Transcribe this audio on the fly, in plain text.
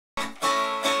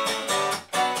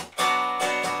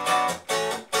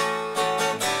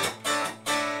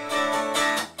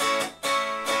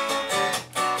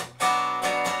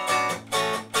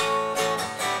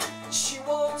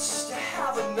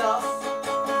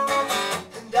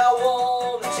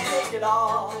it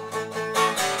all.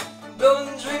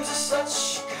 Building dreams is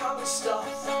such common stuff,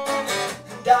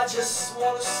 and I just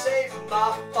want to save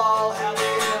my fall. How do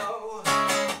you know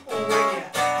when you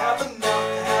have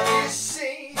enough? How do you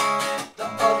see the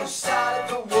other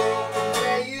side of the world from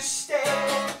where you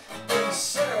stand in the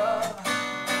center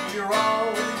of your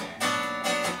own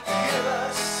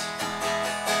universe?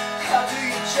 How do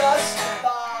you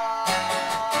justify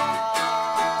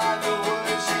the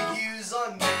words you use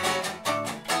on me?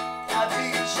 How do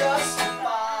you justify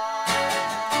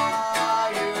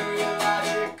your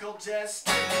illogical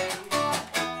destiny?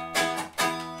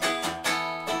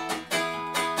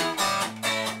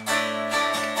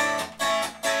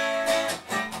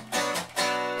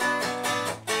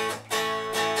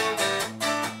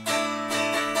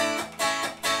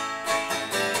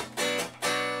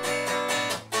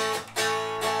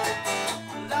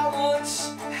 I once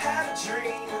had a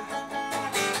dream.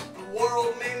 The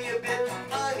world made me a bit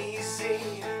uneasy.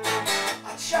 I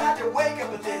tried to wake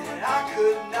up but then I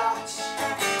could not.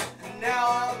 And now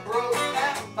I'm broke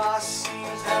at my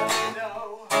seams. How do you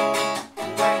know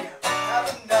when you have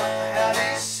enough? How do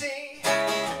you see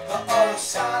the other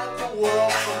side of the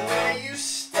world from where you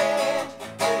stand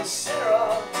in the center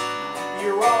of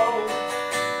your own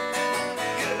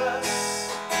universe?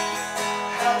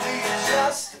 How do you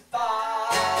justify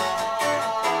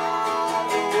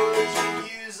the words you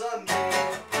use on me?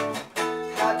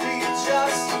 How do you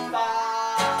justify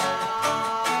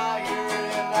your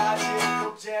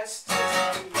illogical destiny?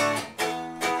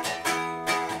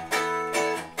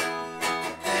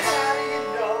 How do you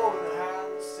know that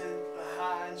I'm sitting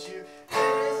behind you?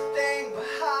 Anything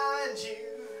behind you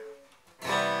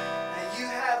that you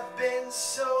have been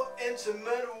so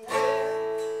intimate with?